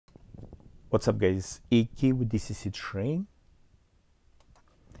What's up guys, AK with DCCTRAIN.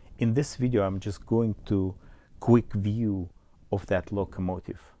 In this video I'm just going to quick view of that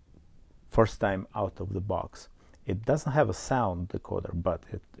locomotive. First time out of the box. It doesn't have a sound decoder, but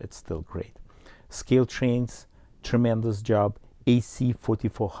it's still great. ScaleTrains, tremendous job.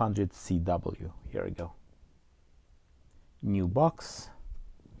 AC4400CW. Here we go. New box,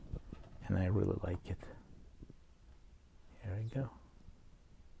 and I really like it. Here we go.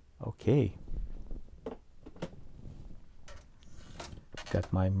 Okay.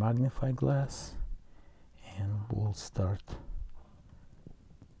 Got my magnifying glass, and we'll start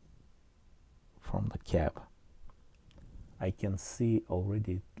from the cab. I can see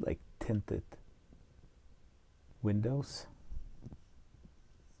already like tinted windows,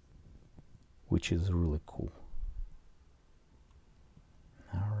 which is really cool.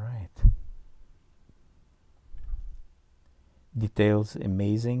 All right. Details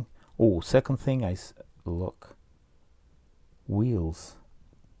amazing. Oh, second thing, look, wheels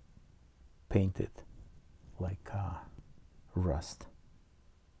painted like rust.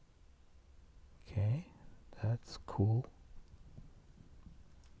 Okay, that's cool.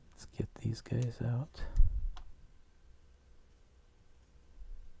 Let's get these guys out.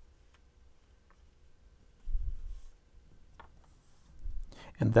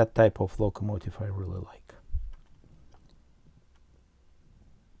 And that type of locomotive I really like.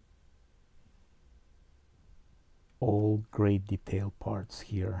 All great detail parts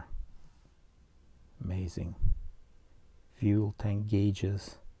here. Amazing. Fuel tank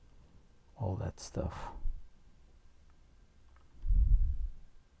gauges, all that stuff.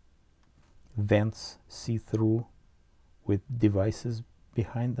 Vents see-through with devices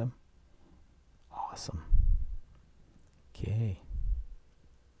behind them. Awesome. Okay.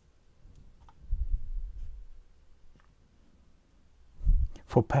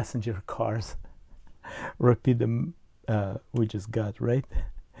 For passenger cars, repeat them we just got, right?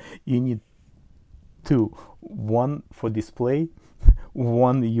 You need two. One for display,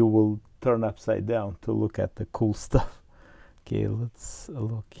 one you will turn upside down to look at the cool stuff. Okay, let's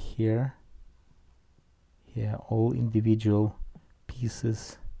look here. Yeah, all individual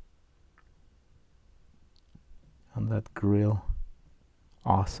pieces on that grill.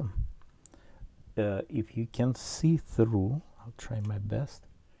 Awesome. If you can see through, I'll try my best.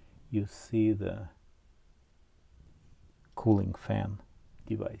 You see the cooling fan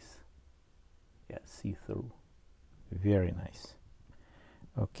device. Yeah, see through. Very nice.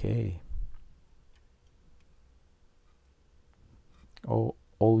 Okay.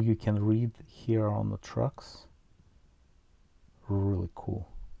 All you can read here on the trucks. Really cool.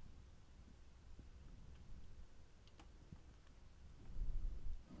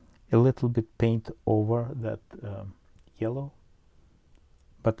 A little bit paint over that yellow,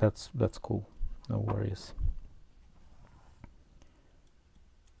 but that's cool. No worries.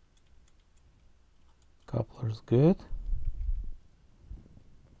 Coupler's good.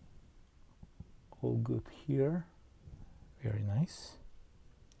 All good here. Very nice.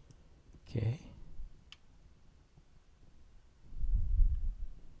 Okay.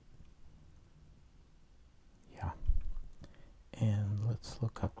 Yeah. And let's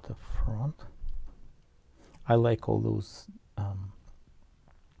look up the front. I like all those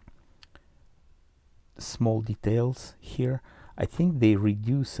small details here. I think they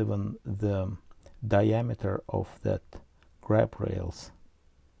reduce even the diameter of that grab rails.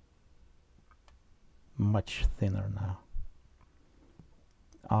 Much thinner now.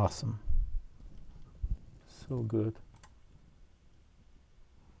 Awesome. So good.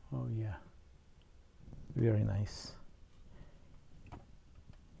 Oh yeah. Very nice.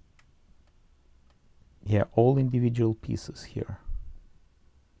 Yeah, all individual pieces here.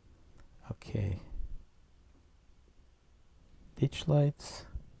 Okay. Ditch lights.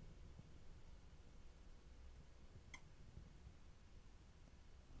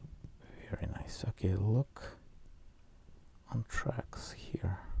 Very nice. Okay, look on tracks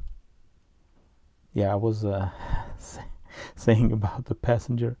here. Yeah, I was saying about the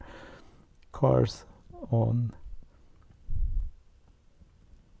passenger cars on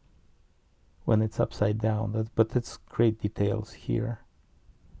when it's upside down, but it's great details here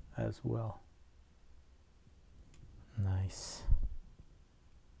as well. Nice.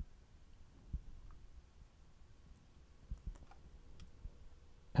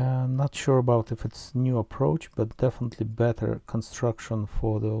 Not sure about if it's new approach, but definitely better construction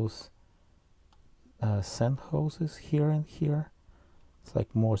for those sand hoses here and here. It's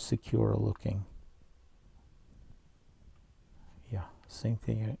like more secure looking. Yeah, same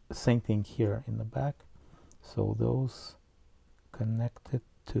thing here in the back. So those connected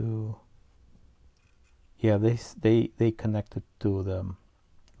to Yeah, they connected to the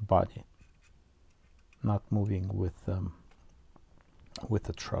body, not moving with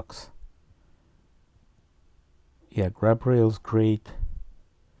the trucks. Yeah, grab rails great,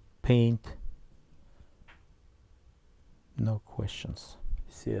 paint, no questions.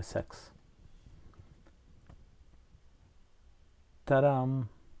 CSX. Ta-da!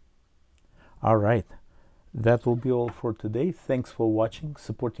 All right, that will be all for today. Thanks for watching,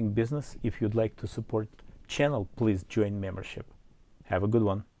 supporting business. If you'd like to support channel, please join membership. Have a good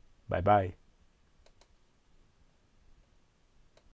one. Bye bye.